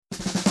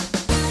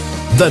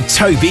The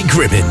Toby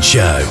Gribbin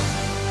Show.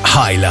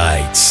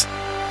 Highlights.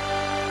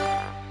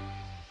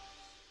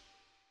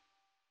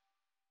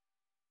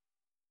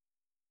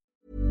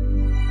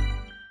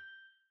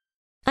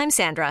 I'm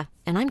Sandra,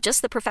 and I'm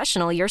just the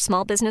professional your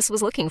small business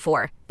was looking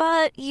for.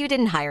 But you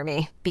didn't hire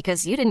me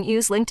because you didn't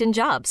use LinkedIn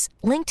Jobs.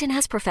 LinkedIn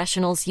has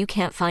professionals you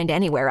can't find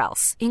anywhere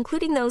else,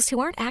 including those who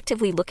aren't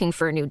actively looking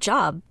for a new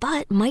job,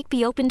 but might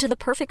be open to the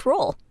perfect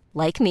role,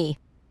 like me.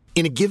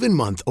 In a given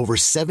month, over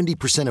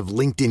 70% of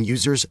LinkedIn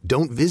users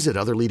don't visit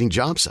other leading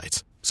job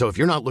sites. So if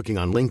you're not looking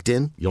on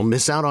LinkedIn, you'll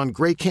miss out on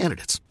great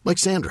candidates like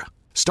Sandra.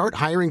 Start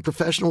hiring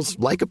professionals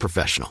like a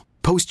professional.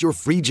 Post your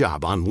free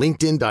job on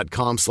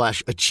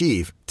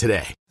linkedin.com/achieve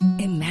today.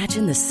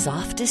 Imagine the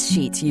softest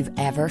sheets you've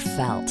ever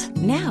felt.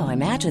 Now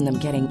imagine them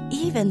getting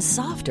even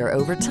softer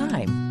over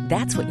time.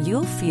 That's what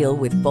you'll feel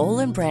with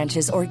Boll &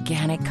 Branch's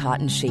organic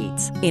cotton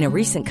sheets. In a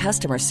recent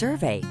customer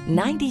survey,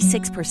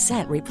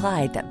 96%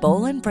 replied that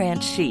Boll &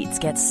 Branch sheets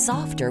get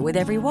softer with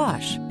every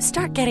wash.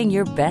 Start getting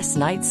your best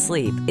night's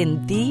sleep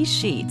in these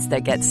sheets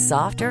that get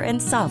softer and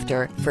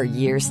softer for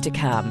years to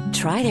come.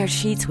 Try their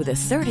sheets with a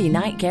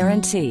 30-night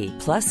guarantee.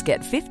 Plus,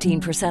 get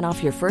 15%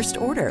 off your first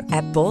order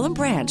at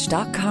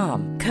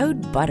bollandbranch.com.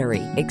 Code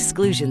BUTTERY.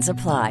 Exclusions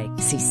apply.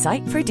 See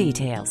site for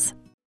details.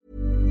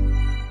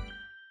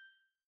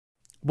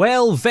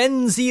 Well,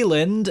 Vin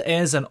Zealand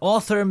is an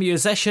author,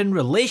 musician,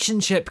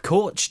 relationship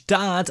coach,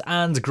 dad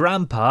and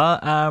grandpa,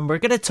 and we're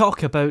going to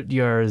talk about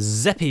your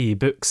Zippy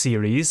book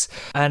series.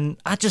 And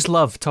I just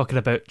love talking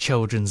about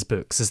children's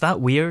books. Is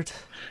that weird?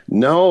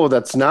 No,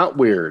 that's not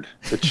weird.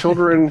 The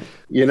children,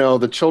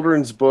 the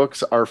children's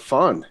books are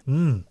fun.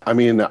 I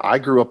mean, I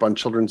grew up on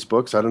children's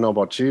books. I don't know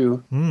about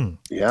you.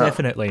 Yeah,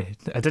 definitely.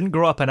 I didn't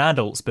grow up in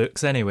adults'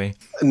 books anyway.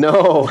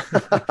 No,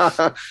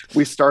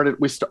 we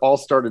all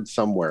started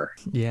somewhere.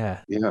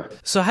 Yeah. Yeah.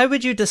 So how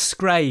would you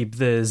describe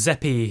the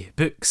Zippy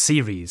book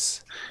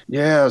series?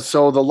 Yeah,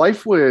 so the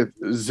Life with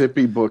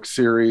Zippy book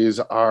series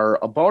are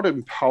about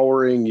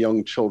empowering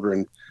young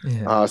children,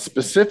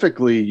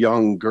 specifically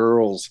young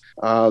girls.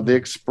 They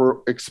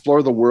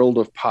explore the world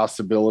of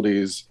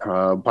possibilities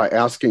by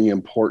asking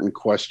important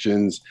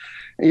questions,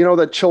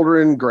 that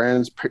children,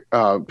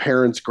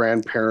 parents,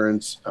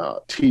 grandparents,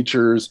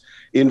 teachers,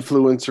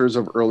 influencers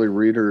of early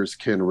readers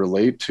can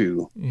relate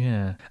to.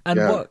 Yeah. And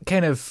what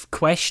kind of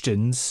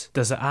questions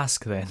does it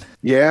ask then?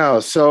 Yeah,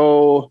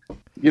 so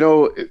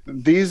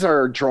these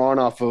are drawn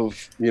off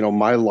of,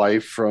 my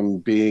life from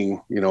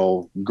being,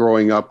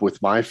 growing up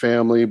with my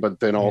family, but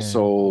then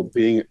also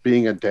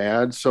being a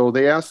dad. So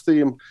they asked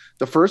the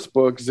first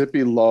book,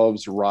 Zippy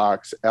Loves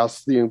Rocks,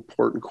 asks the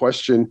important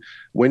question,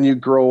 when you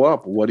grow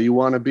up, what do you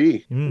want to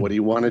be? What do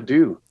you want to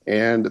do?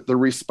 And the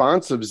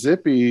response of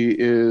Zippy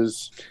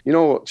is,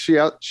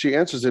 she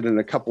answers it in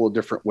a couple of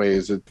different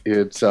ways.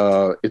 It's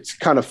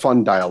kind of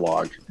fun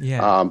dialogue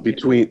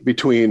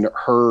between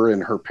her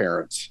and her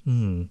parents.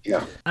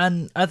 Yeah.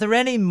 And are there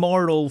any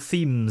moral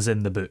themes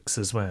in the books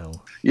as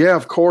well? Yeah,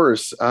 of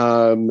course.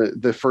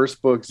 The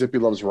first book, Zippy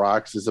Loves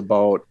Rocks, is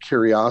about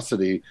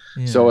curiosity.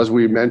 Yeah. So as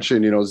we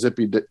mentioned,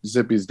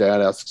 Zippy's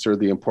dad asks her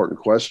the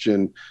important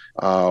question,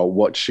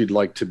 what she'd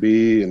like to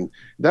be. And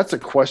that's a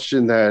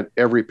question that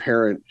every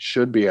parent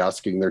should be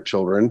asking their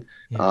children.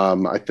 Yeah.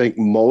 I think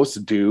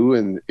most do,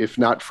 and if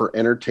not for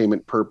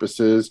entertainment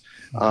purposes,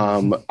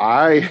 think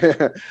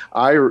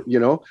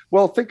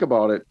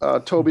about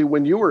it. Toby,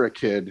 when you were a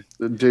kid,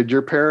 did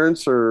your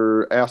parents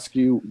ask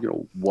you,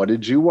 what do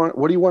you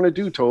want to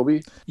do,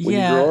 Toby, when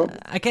you grow up?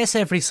 I guess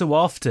every so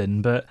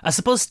often, but I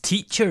suppose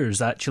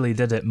teachers actually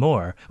did it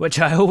more, which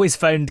I always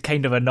found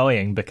kind of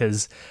annoying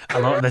because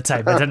a lot of the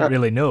time I didn't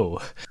really know.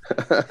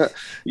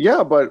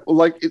 Yeah, but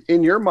like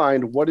in your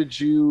mind, what did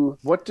you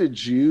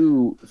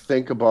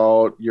think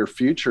about your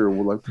future?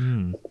 Like,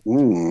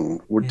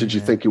 did you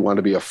think you want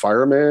to be a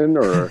fireman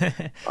or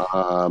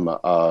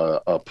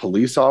a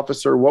police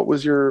officer? What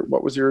was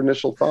your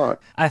initial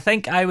thought? I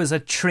think I was a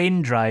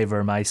train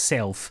driver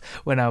myself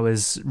when I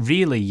was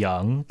really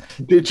young.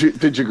 Did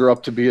you grow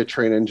up to be a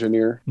train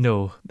engineer?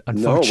 No,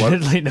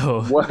 unfortunately,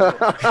 no.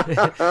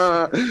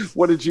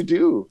 What did you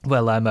do?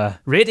 Well, I'm a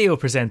radio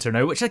presenter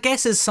now, which I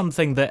guess is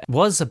something that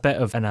was a bit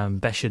of an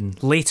ambition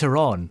later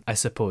on, I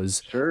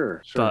suppose.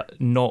 Sure. But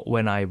not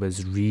when I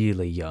was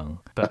really young,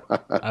 but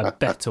a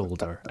bit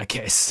older, I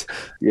guess.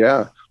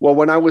 Yeah. Well,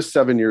 when I was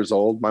 7 years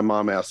old, my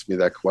mom asked me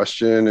that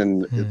question,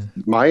 and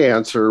my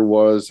answer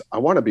was, I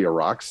want to be a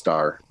rock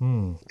star.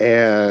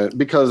 And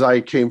because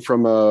I came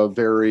from a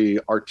very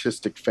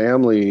artistic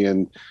family,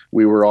 and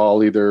we were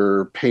all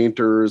either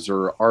painters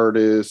or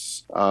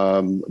artists,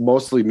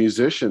 mostly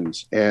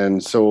musicians.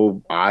 And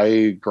so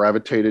I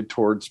gravitated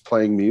towards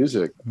playing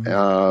music.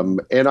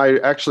 And I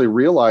actually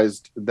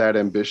realized that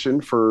ambition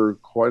for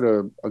quite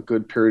a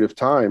good period of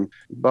time.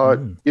 But,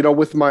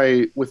 with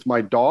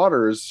my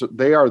daughters,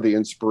 they are the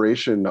inspiration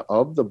inspiration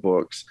of the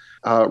books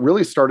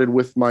really started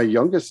with my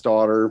youngest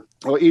daughter.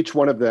 Well, each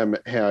one of them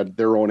had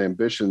their own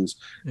ambitions,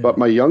 but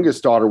my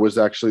youngest daughter was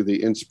actually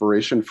the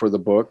inspiration for the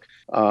book.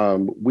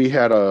 We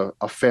had a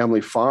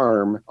family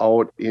farm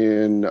out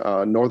in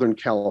Northern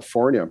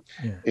California,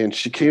 and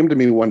she came to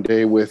me one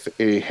day with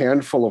a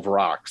handful of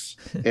rocks,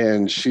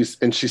 and she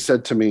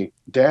said to me,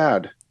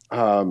 "Dad,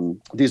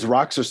 these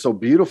rocks are so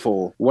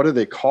beautiful. What are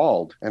they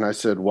called?" And I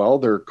said, "Well,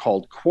 they're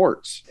called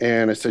quartz."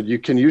 And I said, "You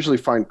can usually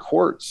find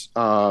quartz.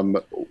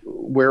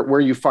 Where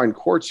you find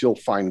quartz, you'll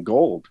find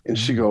gold." And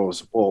she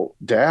goes, "Well,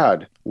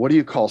 Dad, what do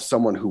you call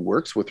someone who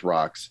works with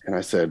rocks?" And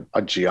I said,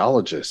 "A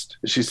geologist."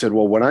 And she said,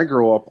 "Well, when I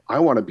grow up, I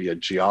want to be a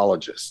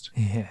geologist."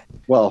 Yeah.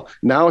 Well,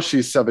 now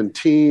she's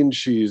 17.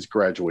 She's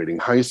graduating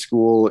high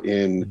school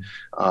in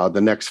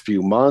the next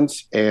few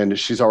months, and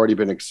she's already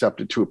been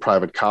accepted to a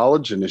private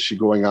college. And is she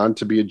going on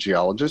to be a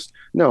geologist?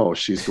 No,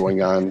 she's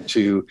going on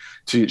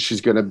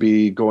she's going to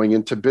be going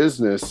into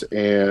business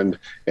and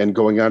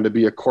going on to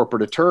be a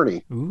corporate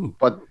attorney. Ooh.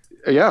 But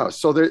yeah,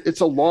 so it's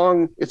a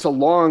long,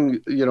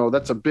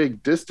 that's a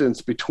big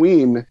distance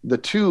between the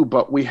two,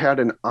 but we had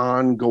an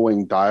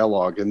ongoing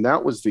dialogue, and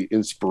that was the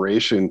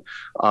inspiration.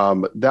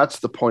 That's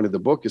the point of the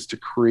book, is to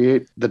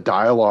create the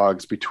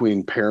dialogues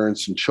between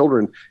parents and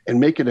children and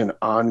make it an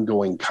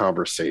ongoing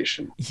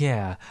conversation.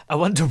 Yeah, I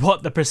wonder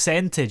what the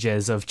percentage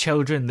is of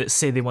children that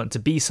say they want to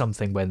be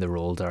something when they're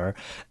older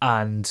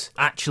and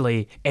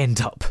actually end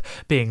up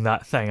being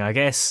that thing. I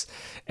guess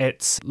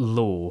it's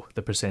low,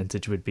 the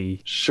percentage would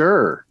be.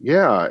 Sure. Yeah.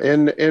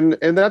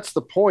 And that's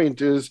the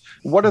point, is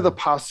what are the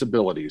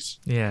possibilities?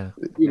 Yeah.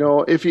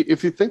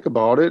 If you think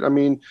about it, I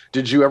mean,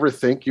 did you ever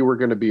think you were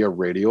going to be a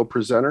radio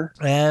presenter?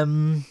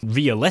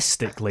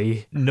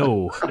 Realistically,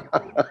 no.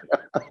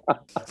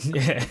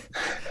 Yeah.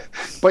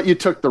 But you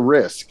took the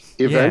risk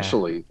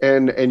eventually,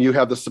 and you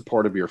have the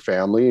support of your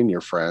family and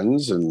your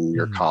friends and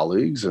your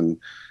colleagues, and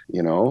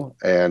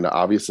and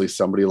obviously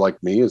somebody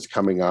like me is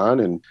coming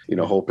on and,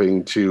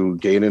 hoping to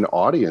gain an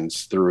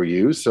audience through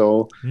you.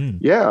 So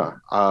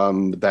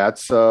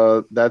that's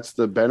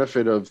the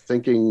benefit of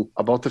thinking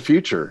about the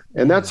future.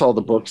 And that's what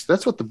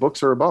the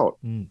books are about.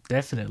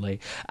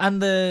 Definitely.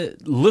 And the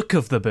look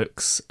of the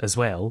books as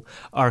well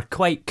are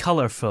quite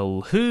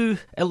colorful. Who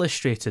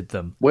illustrated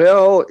them?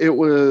 Well, it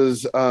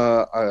was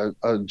a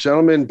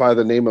gentleman by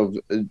the name of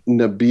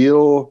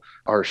Nabil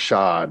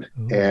Arshad.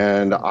 Ooh.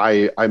 And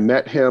I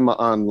met him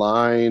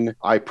online.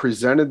 I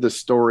presented the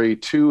story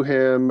to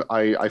him.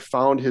 I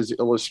found his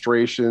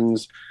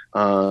illustrations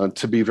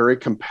to be very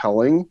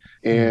compelling.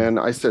 And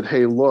I said,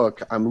 "Hey,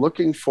 look, I'm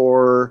looking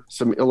for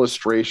some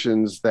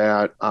illustrations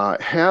that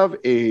have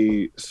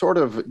a sort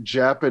of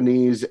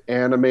Japanese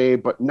anime,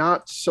 but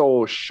not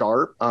so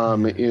sharp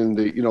in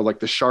the, like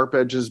the sharp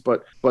edges,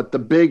 but the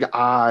big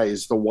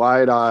eyes, the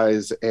wide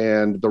eyes,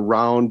 and the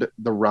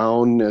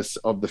roundness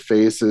of the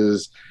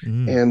faces,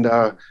 and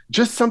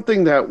just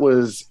something that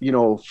was,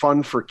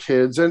 fun for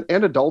kids and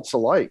adults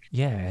alike."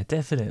 Yeah,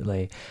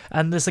 definitely.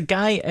 And there's a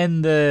guy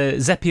in the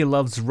Zippy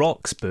Loves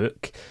Rocks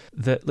book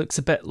that looks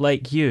a bit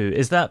like you.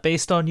 Is that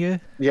based on you?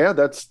 Yeah,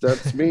 that's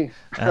me.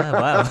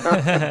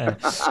 Wow.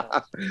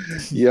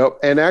 Yep.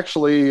 And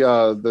actually,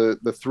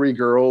 the three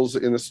girls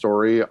in the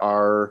story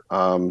are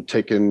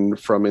taken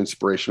from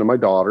inspiration of my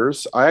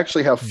daughters. I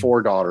actually have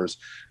four daughters,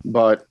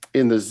 but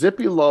in the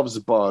Zippy Loves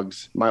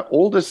Bugs, my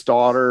oldest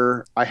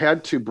daughter, I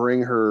had to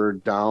bring her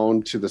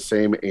down to the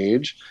same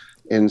age.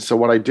 And so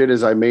what I did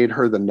is I made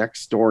her the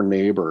next door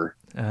neighbor.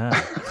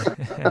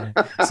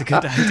 It's a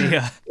good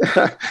idea.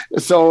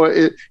 So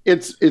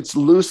it's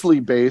loosely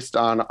based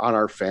on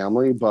our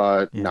family,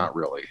 but not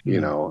really,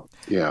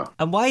 Yeah.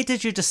 And why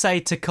did you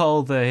decide to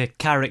call the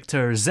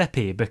character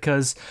Zippy?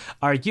 Because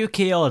our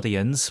UK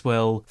audience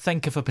will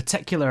think of a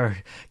particular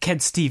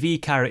kids' TV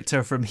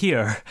character from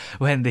here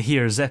when they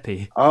hear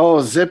Zippy.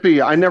 Oh,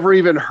 Zippy. I never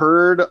even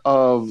heard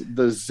of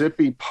the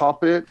Zippy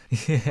puppet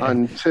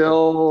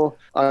until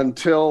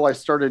I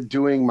started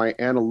doing my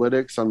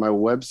analytics on my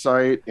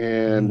website,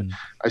 and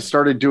I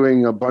started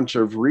doing a bunch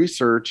of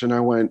research, and I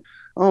went,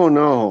 "Oh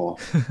no,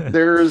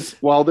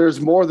 there's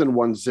more than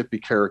one Zippy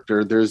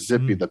character. There's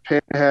Zippy the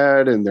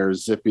Pinhead, and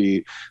there's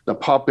Zippy the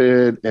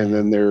puppet, and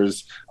then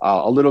there's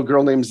a little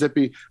girl named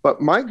Zippy."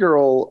 But my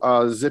girl,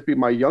 Zippy,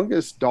 my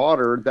youngest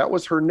daughter, that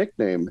was her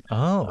nickname.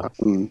 Oh.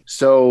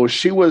 So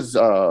she was,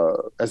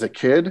 as a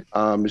kid,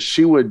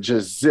 she would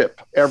just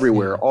zip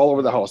everywhere, all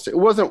over the house. It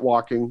wasn't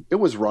walking, it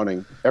was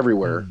running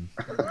everywhere.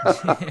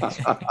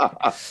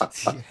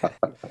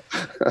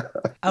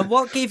 And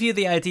what gave you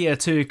the idea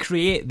to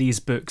create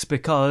these books?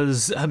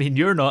 Because, I mean,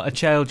 you're not a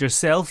child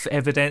yourself,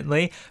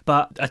 evidently,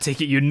 but I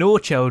take it you know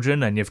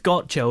children and you've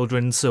got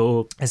children,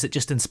 so is it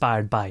just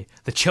inspired by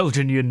the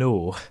children you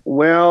know?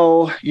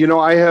 Well,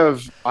 I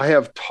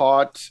have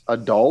taught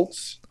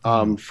adults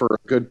for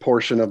a good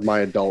portion of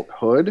my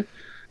adulthood.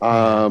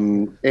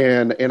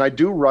 And I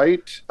do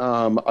write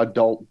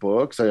adult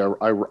books. I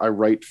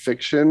write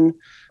fiction.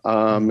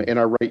 And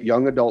I write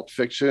young adult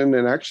fiction.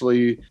 And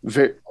actually,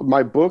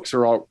 my books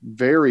are all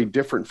very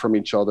different from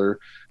each other.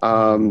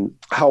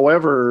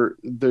 However,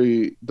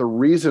 the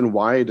reason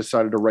why I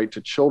decided to write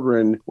to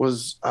children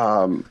was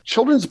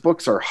children's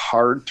books are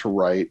hard to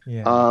write.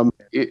 Yeah.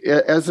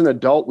 As an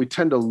adult, we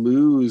tend to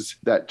lose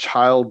that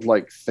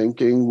childlike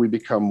thinking. We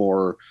become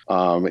more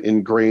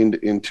ingrained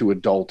into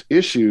adult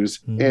issues.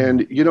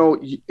 And, you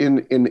know,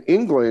 in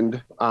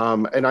England,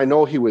 and I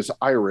know he was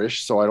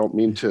Irish, so I don't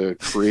mean to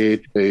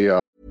create a...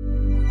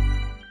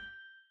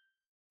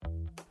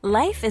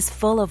 Life is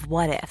full of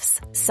what-ifs.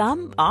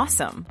 Some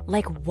awesome,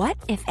 like what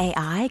if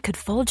AI could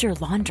fold your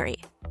laundry?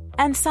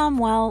 And some,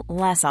 well,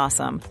 less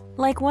awesome,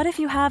 like what if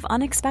you have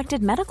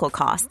unexpected medical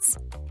costs?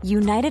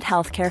 United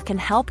Healthcare can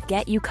help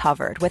get you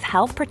covered with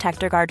Health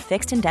Protector Guard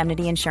fixed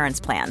indemnity insurance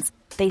plans.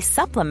 They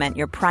supplement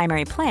your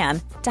primary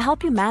plan to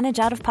help you manage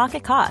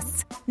out-of-pocket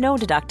costs. No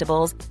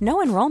deductibles,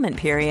 no enrollment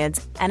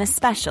periods, and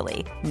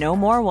especially no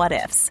more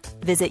what-ifs.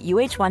 Visit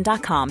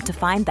uh1.com to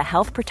find the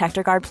Health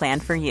Protector Guard plan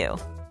for you.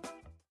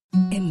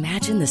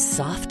 Imagine the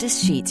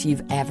softest sheets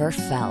you've ever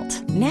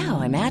felt.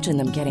 Now imagine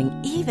them getting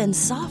even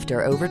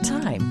softer over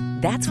time.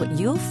 That's what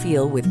you'll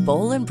feel with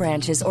Boll &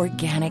 Branch's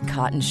organic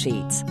cotton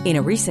sheets. In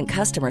a recent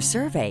customer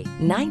survey,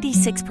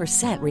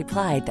 96%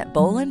 replied that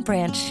Boll &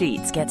 Branch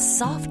sheets get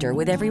softer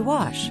with every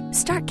wash.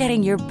 Start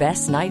getting your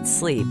best night's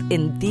sleep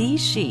in these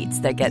sheets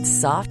that get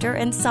softer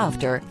and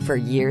softer for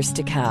years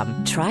to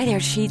come. Try their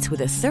sheets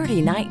with a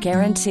 30-night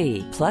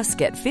guarantee. Plus,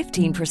 get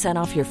 15%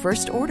 off your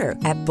first order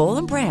at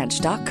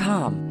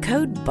bollandbranch.com.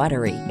 Code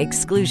BUTTERY.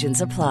 Exclusions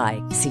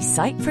apply. See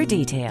site for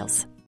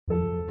details.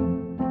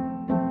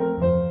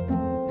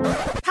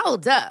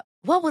 Hold up.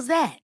 What was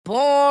that?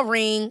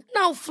 Boring.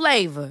 No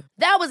flavor.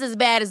 That was as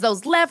bad as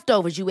those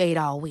leftovers you ate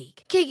all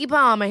week. Keke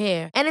Palmer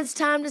here. And it's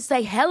time to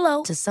say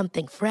hello to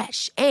something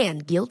fresh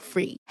and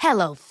guilt-free.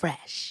 Hello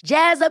Fresh.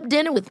 Jazz up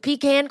dinner with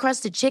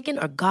pecan-crusted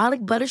chicken or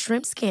garlic butter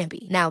shrimp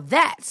scampi. Now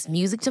that's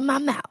music to my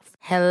mouth.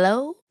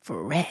 Hello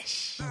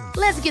Fresh.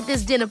 Let's get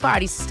this dinner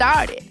party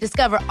started.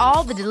 Discover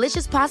all the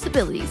delicious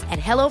possibilities at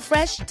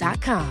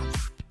HelloFresh.com.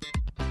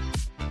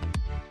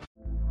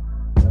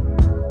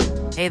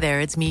 Hey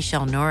there, it's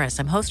Michelle Norris.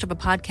 I'm host of a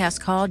podcast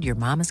called Your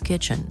Mama's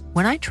Kitchen.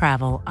 When I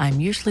travel, I'm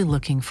usually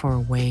looking for a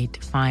way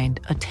to find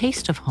a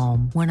taste of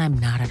home when I'm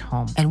not at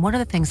home. And one of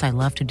the things I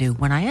love to do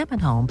when I am at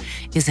home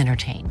is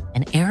entertain.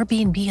 And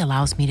Airbnb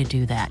allows me to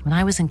do that. When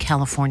I was in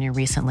California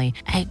recently,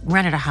 I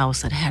rented a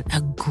house that had a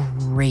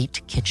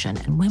great kitchen.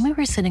 And when we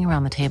were sitting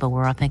around the table, we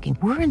were all thinking,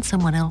 we're in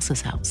someone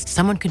else's house.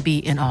 Someone could be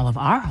in all of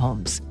our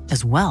homes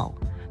as well.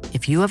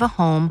 If you have a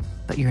home,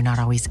 but you're not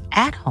always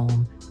at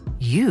home,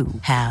 you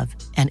have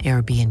an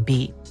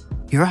Airbnb.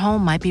 Your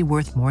home might be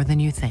worth more than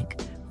you think.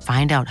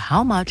 Find out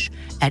how much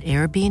at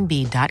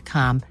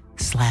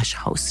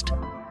airbnb.com/host.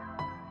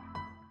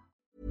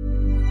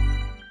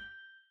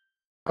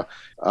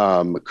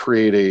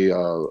 Create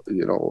a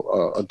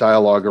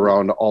dialogue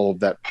around all of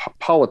that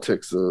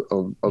politics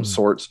of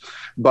sorts.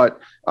 But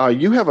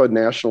you have a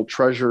national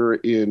treasure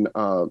in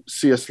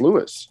C.S.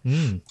 Lewis.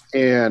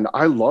 And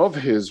I love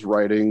his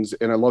writings,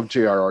 and I love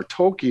J.R.R.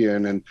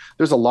 Tolkien. And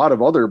there's a lot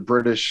of other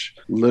British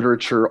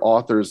literature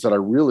authors that I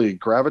really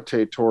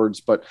gravitate towards.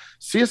 But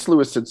C.S.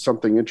 Lewis said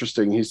something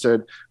interesting. He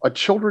said, a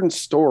children's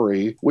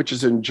story, which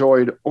is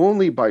enjoyed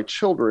only by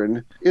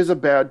children, is a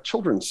bad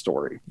children's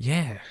story.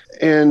 Yeah.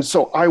 And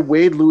so I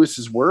weighed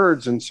Lewis's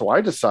words, and so I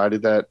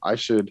decided that I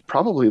should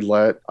probably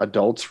let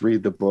adults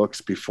read the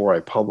books before I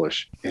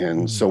publish.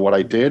 And so what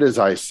I did is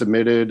I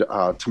submitted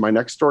to my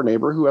next door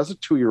neighbor who has a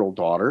 2-year-old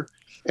daughter,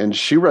 and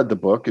she read the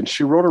book and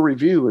she wrote a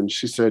review, and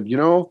she said,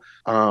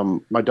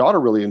 my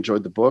daughter really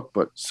enjoyed the book,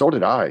 but so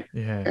did I.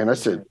 Yeah. And I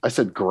said,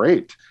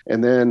 great.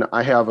 And then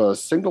I have a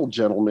single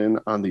gentleman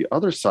on the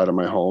other side of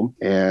my home,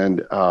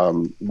 and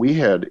we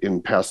had in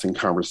passing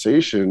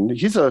conversation,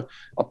 he's a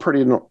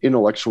pretty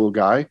intellectual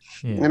guy.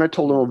 Yeah. And I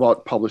told him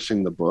about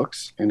publishing the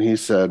books, and he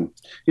said,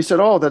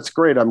 oh, that's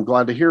great. I'm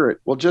glad to hear it.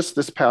 Well, just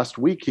this past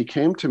week, he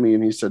came to me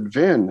and he said,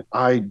 Vin,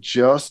 I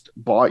just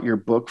bought your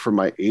book for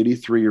my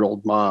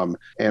 83-year-old mom.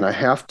 And I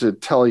have to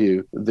tell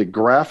you, the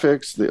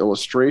graphics, the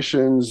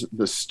illustrations,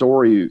 the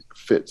story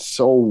fits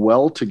so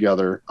well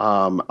together.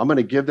 I'm going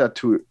to give that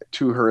to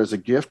her as a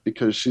gift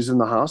because she's in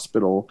the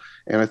hospital,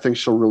 and I think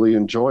she'll really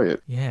enjoy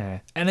it. Yeah.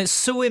 And it's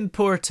so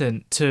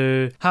important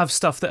to have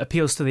stuff that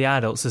appeals to the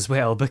adults as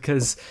well,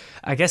 because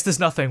I guess there's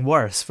nothing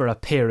worse for a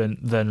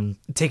parent than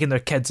taking their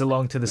kids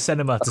along to the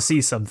cinema to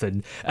see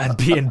something and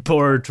being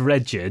bored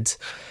rigid.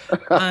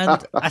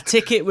 And I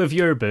take it with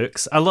your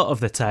books, a lot of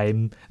the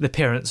time, the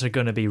parents are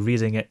going to be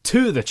reading it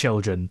to the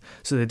children,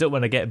 so they don't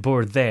want to get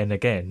bored then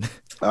again.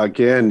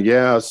 Again,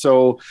 yeah.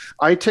 So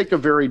I take a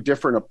very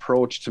different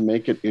approach to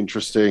make it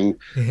interesting.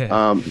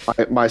 Yeah.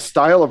 My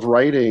style of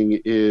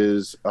writing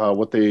is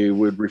what they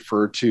would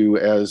refer to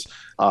as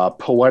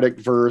poetic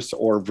verse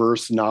or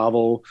verse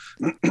novel.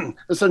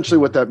 Essentially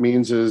what that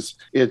means is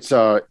it's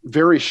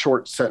very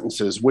short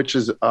sentences, which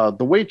is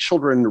the way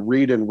children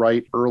read and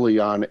write early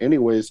on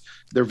anyways.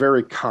 They're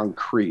very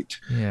concrete.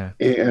 Yeah.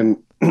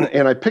 And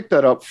and I picked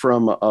that up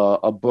from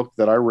a book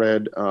that I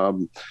read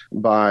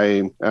by,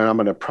 and I'm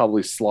going to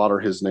probably slaughter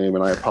his name,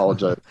 and I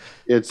apologize.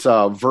 It's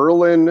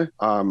Verlin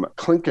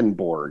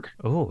Klinkenborg.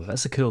 Oh,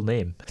 that's a cool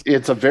name.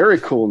 It's a very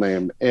cool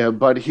name,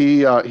 but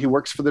he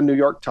works for the New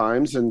York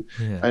Times, and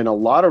a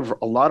lot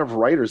of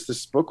writers.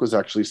 This book was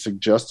actually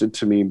suggested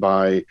to me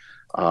by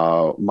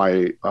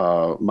my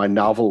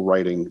novel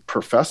writing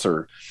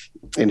professor,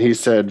 and he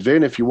said,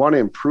 Vin, if you want to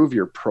improve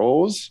your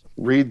prose,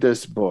 read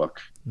this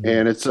book.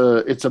 And it's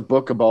a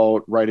book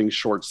about writing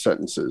short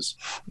sentences.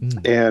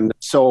 And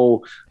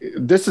so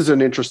this is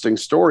an interesting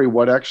story.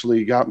 What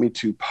actually got me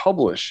to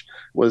publish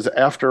was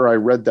after I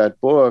read that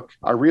book,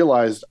 I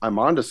realized I'm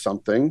onto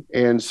something.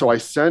 And so I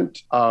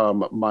sent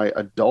my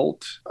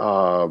adult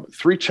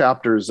 3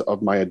 chapters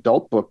of my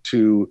adult book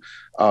to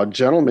a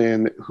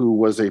gentleman who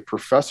was a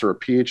professor, a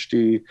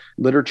PhD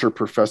literature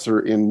professor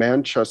in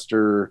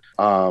Manchester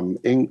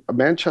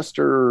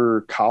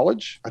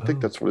College. I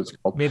think that's what it's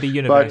called. Maybe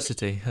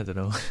university. I don't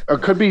know.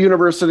 It could be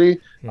university.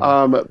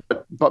 Yeah.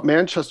 But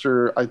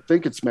Manchester, I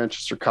think it's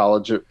Manchester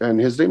College. And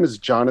his name is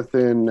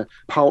Jonathan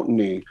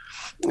Pountney.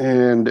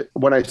 And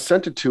when I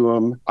sent it to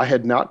him, I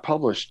had not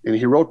published. And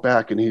he wrote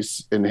back, and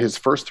his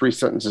first 3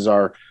 sentences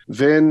are,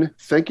 Vin,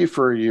 thank you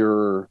for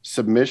your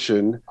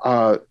submission.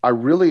 I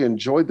really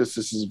enjoyed this.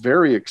 This is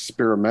very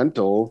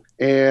experimental,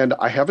 and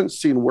I haven't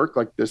seen work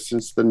like this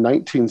since the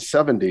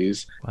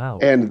 1970s. Wow.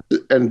 And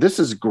this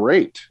is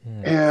great.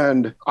 Yeah.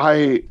 And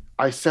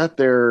I sat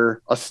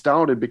there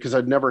astounded because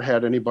I'd never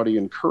had anybody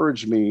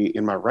encourage me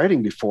in my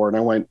writing before. And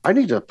I went, I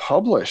need to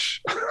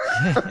publish.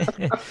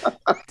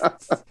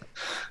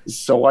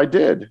 So I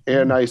did.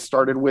 And I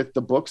started with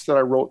the books that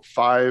I wrote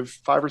five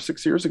or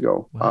 6 years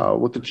ago. Wow.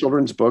 With the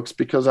children's books,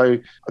 because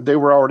they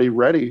were already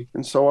ready.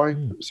 And so I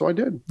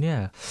did.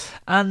 Yeah.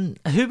 And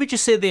who would you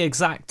say the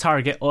exact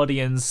target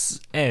audience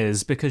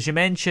is? Because you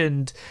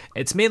mentioned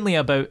it's mainly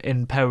about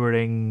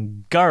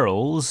empowering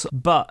girls,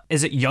 but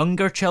is it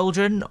younger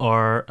children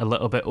or a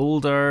little bit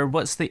older?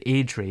 What's the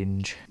age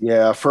range?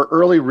 Yeah, for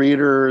early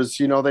readers,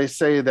 they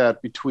say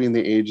that between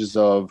the ages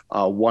of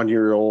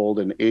 1-year-old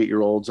and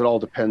 8-year-olds, it all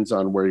depends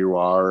on where you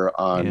are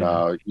on,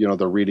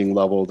 the reading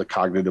level, the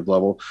cognitive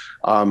level.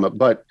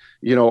 But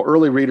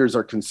early readers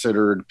are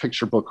considered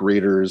picture book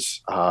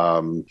readers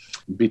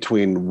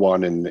between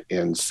 1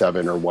 and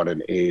 7 or 1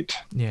 and 8.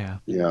 Yeah.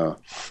 Yeah.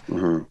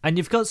 Mm-hmm. And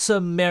you've got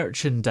some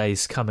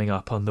merchandise coming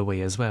up on the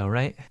way as well,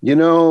 right?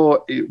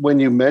 When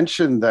you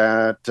mentioned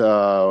that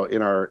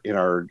in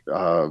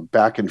our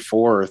back and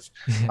forth,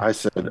 I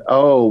said,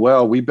 oh,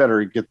 well, we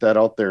better get that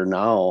out there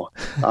now.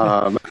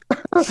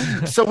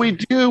 So we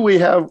do.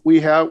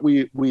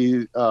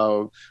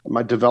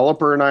 My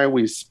developer and I,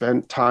 we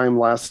spent time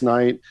last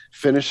night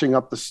finishing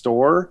up the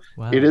store.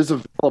 Wow. It is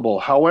available.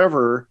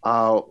 However,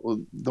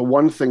 the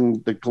one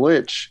thing, the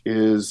glitch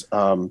is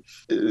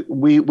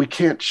we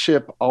can't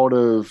ship out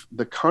of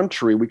the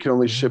country. We can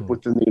only ship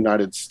within the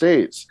United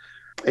States.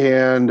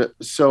 And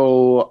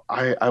so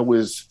I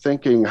was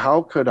thinking,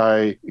 how could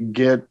I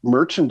get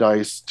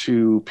merchandise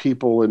to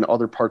people in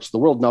other parts of the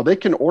world? Now, they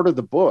can order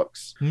the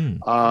books.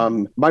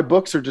 My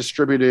books are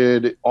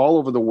distributed all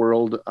over the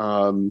world.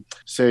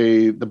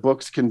 Say the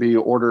books can be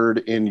ordered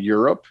in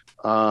Europe.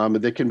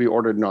 They can be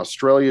ordered in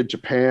Australia,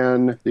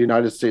 Japan, the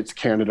United States,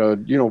 Canada,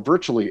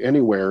 virtually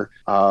anywhere.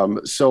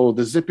 So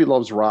the Zippy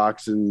Loves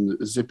Rocks and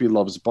Zippy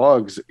Loves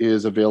Bugs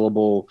is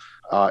available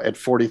at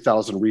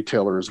 40,000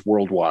 retailers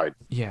worldwide.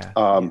 Yeah.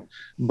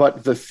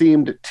 But the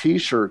themed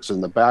T-shirts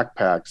and the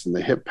backpacks and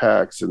the hip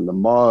packs and the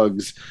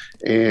mugs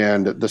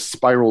and the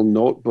spiral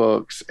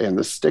notebooks and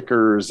the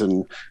stickers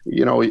and,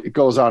 it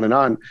goes on and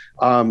on.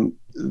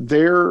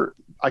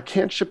 I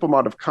can't ship them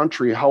out of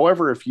country.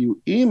 However, if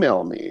you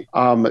email me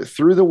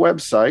through the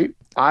website,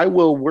 I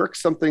will work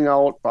something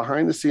out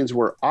behind the scenes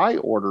where I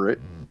order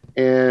it.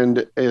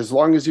 And as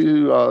long as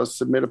you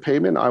submit a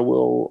payment, I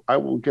will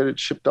get it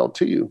shipped out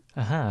to you.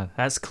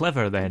 That's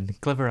clever then.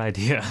 Clever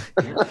idea.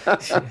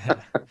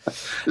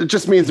 It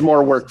just means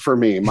more work for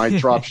me. My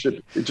drop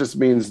ship, it just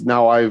means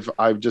now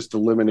I've just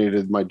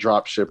eliminated my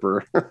drop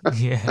shipper.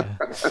 Yeah.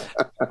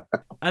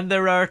 And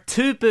there are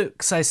 2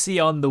 books I see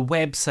on the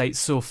website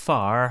so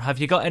far. Have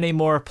you got any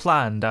more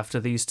planned after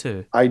these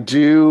 2? I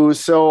do.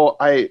 So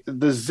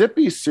the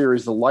Zippy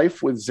series, the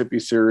Life with Zippy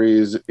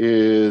series,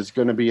 is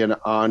going to be an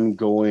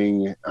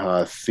ongoing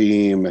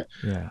theme.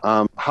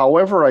 Yeah.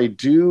 However, I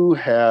do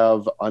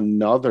have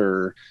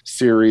another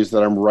series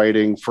that I'm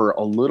writing for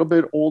a little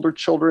bit older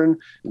children.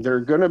 They're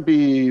going to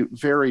be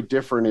very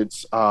different.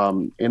 It's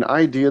an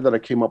idea that I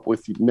came up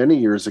with many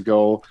years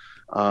ago.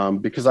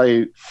 Because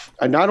I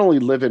not only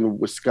live in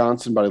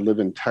Wisconsin, but I live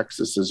in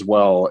Texas as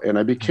well. And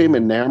I became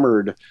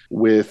enamored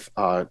with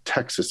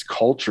Texas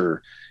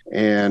culture.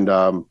 And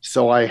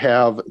so I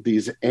have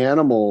these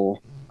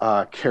animal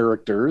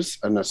characters,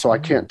 and so I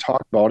can't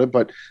talk about it,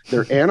 but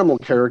they're animal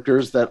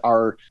characters that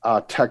are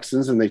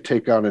Texans, and they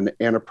take on an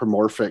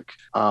anthropomorphic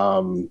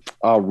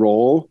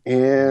role,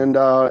 and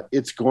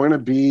it's going to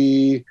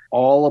be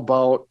all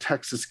about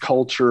Texas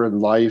culture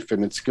and life,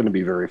 and it's going to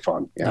be very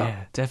fun.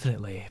 Yeah,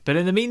 definitely. But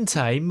in the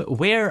meantime,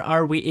 where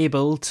are we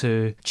able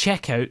to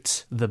check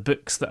out the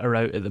books that are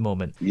out at the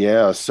moment?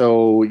 Yeah,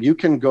 so you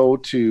can go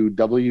to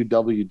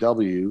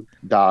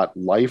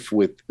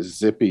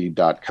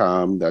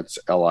www.lifewithzippy.com. That's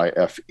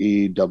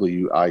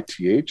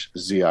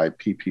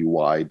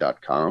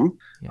LIFEWITHZIPPY.com.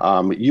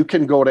 Yeah. You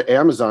can go to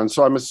Amazon.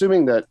 So I'm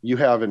assuming that you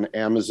have an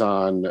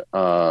Amazon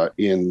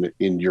in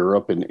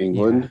Europe and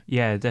England.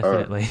 Yeah,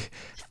 definitely.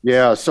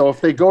 Yeah, so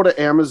if they go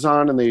to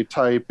Amazon and they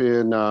type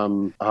in,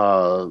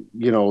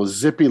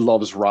 Zippy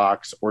Loves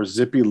Rocks or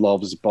Zippy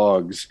Loves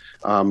Bugs,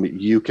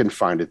 you can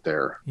find it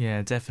there.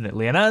 Yeah,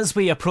 definitely. And as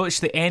we approach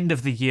the end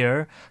of the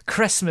year,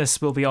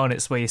 Christmas will be on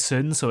its way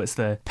soon, so it's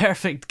the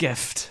perfect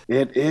gift.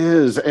 It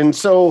is. And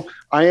so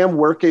I am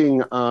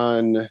working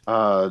on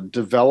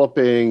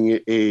developing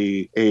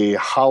a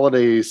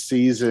holiday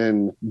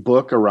season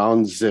book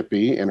around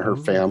Zippy and her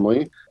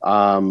family.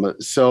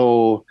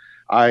 So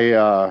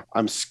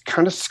I'm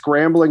kind of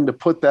scrambling to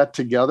put that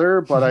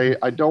together, but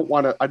I don't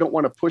want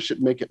to push it,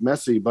 make it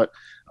messy, but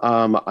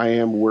I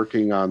am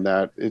working on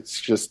that. It's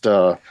just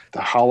the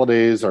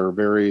holidays are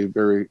very,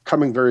 very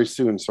coming very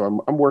soon,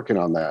 so I'm working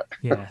on that.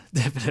 Yeah,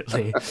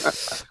 definitely.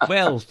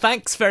 Well,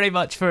 thanks very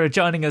much for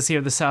joining us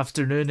here this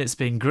afternoon. It's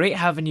been great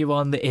having you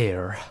on the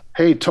air.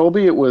 Hey,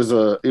 Toby, it was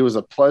a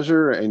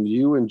pleasure, and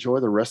you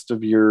enjoy the rest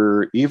of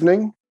your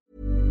evening.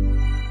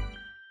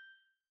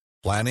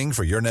 Planning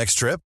for your next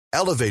trip?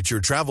 Elevate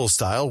your travel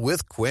style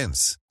with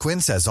Quince.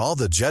 Quince has all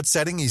the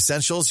jet-setting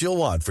essentials you'll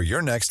want for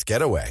your next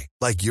getaway,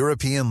 like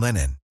European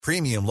linen,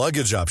 premium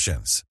luggage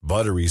options,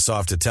 buttery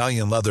soft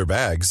Italian leather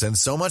bags, and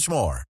so much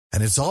more.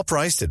 And it's all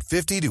priced at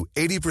 50 to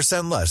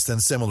 80% less than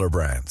similar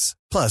brands.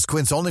 Plus,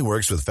 Quince only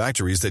works with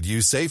factories that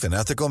use safe and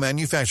ethical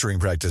manufacturing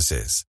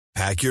practices.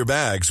 Pack your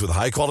bags with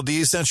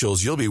high-quality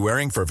essentials you'll be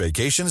wearing for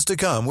vacations to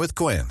come with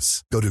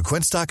Quince. Go to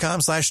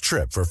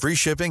quince.com/trip for free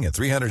shipping and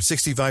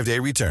 365-day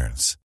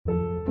returns.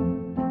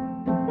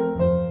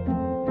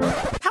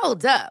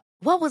 Hold up.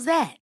 What was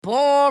that?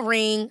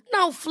 Boring.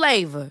 No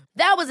flavor.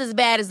 That was as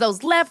bad as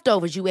those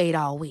leftovers you ate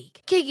all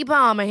week. Keke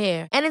Palmer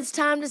here, and it's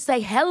time to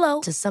say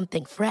hello to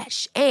something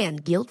fresh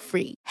and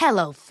guilt-free.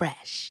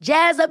 HelloFresh.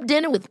 Jazz up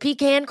dinner with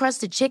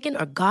pecan-crusted chicken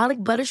or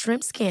garlic butter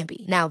shrimp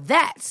scampi. Now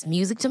that's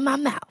music to my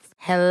mouth.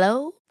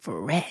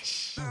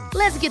 HelloFresh.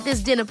 Let's get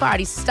this dinner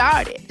party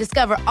started.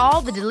 Discover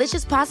all the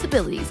delicious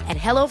possibilities at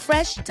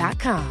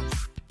HelloFresh.com.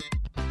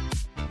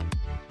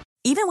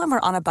 Even when we're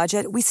on a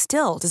budget, we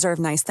still deserve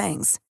nice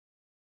things.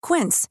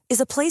 Quince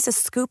is a place to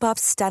scoop up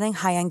stunning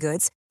high-end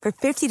goods for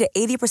 50 to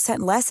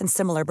 80% less than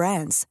similar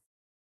brands.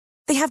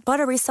 They have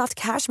buttery soft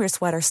cashmere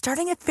sweaters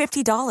starting at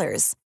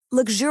 $50,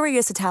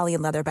 luxurious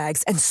Italian leather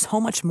bags, and so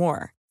much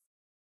more.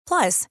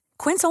 Plus,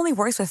 Quince only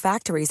works with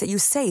factories that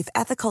use safe,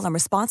 ethical, and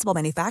responsible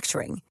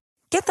manufacturing.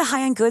 Get the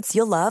high-end goods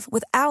you'll love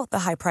without the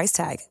high price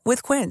tag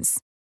with Quince.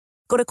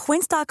 Go to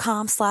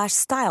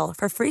quince.com/style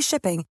for free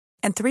shipping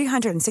and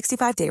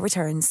 365-day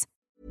returns.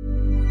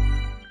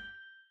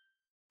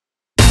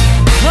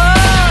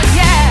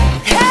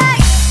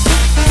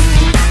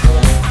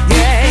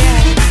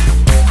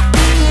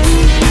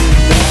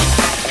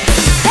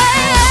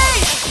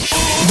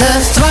 The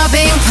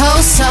throbbing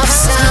pulse of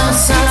sound.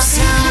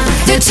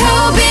 The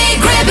Toby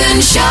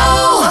Gribbon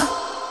Show.